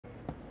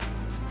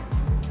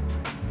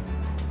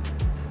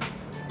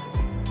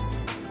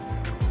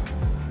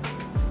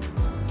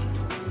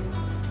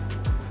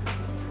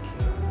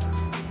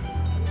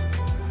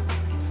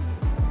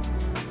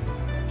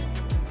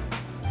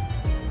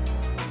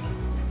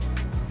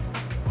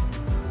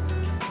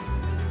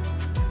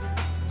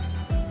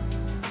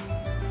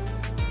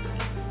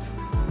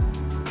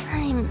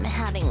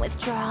having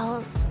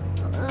withdrawals.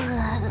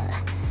 Ugh.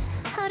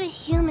 How do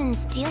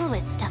humans deal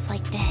with stuff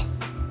like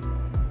this?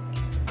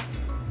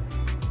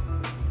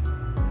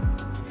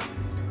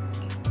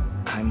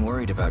 I'm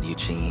worried about you,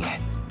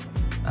 Qingyi.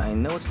 I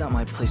know it's not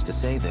my place to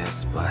say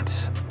this, but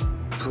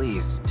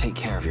please take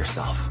care of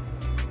yourself.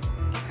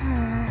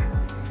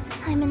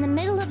 I'm in the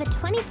middle of a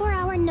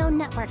 24-hour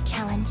no-network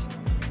challenge.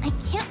 I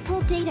can't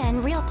pull data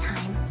in real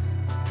time.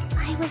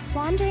 I was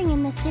wandering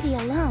in the city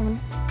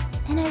alone,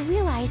 and I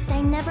realized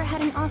I never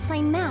had an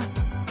offline map.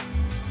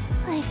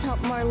 I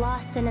felt more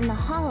lost than in the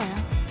Hollow.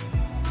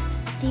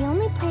 The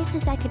only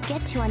places I could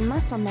get to on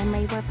muscle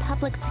memory were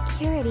public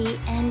security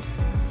and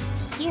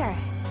here.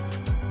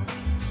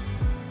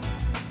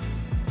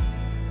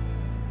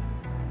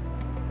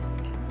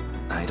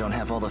 I don't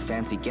have all the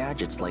fancy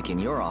gadgets like in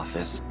your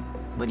office,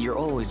 but you're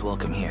always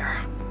welcome here.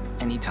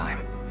 Anytime.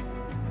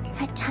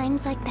 At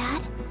times like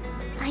that,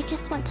 I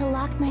just want to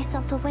lock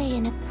myself away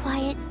in a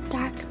quiet,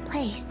 dark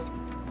place.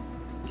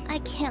 I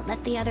can't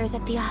let the others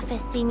at the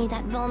office see me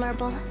that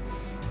vulnerable,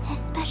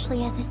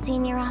 especially as a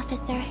senior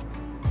officer.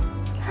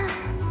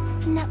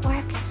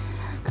 Network.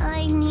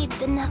 I need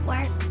the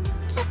network.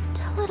 Just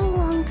a little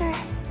longer.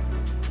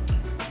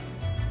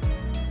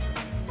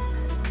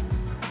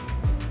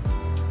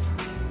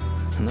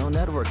 No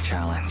network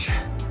challenge.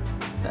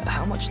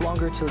 How much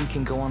longer till you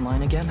can go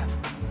online again?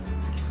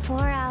 4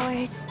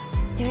 hours,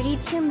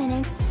 32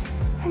 minutes,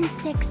 and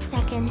 6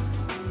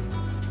 seconds.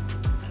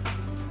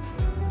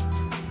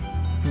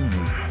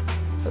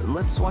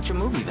 Let's watch a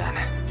movie then.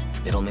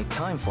 It'll make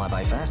time fly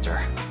by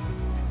faster.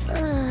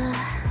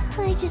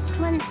 I just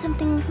want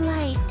something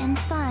light and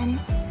fun.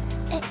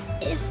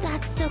 If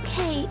that's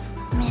okay,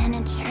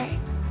 manager.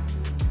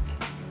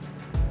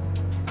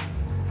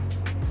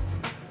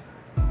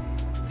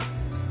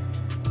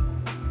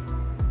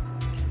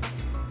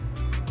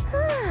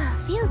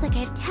 Feels like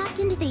I've tapped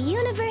into the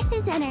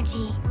universe's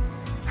energy.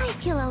 I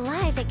feel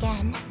alive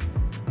again.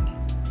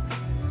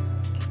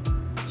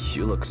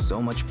 You look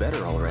so much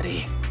better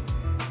already.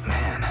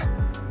 Man,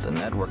 the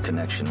network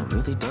connection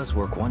really does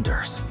work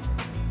wonders.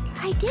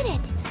 I did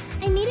it!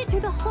 I made it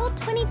through the whole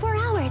 24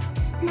 hours,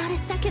 not a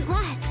second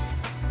less.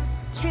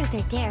 Truth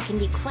or dare can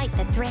be quite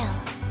the thrill.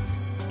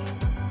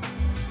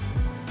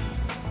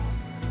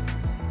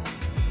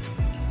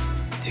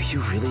 Do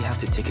you really have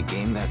to take a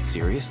game that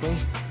seriously?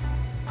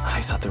 I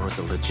thought there was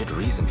a legit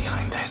reason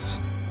behind this.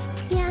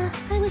 Yeah,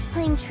 I was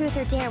playing Truth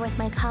or Dare with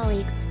my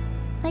colleagues.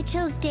 I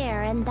chose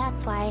Dare, and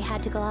that's why I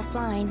had to go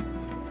offline.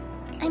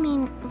 I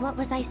mean, what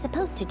was I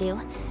supposed to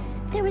do?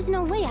 There was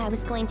no way I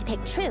was going to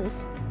pick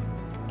Truth.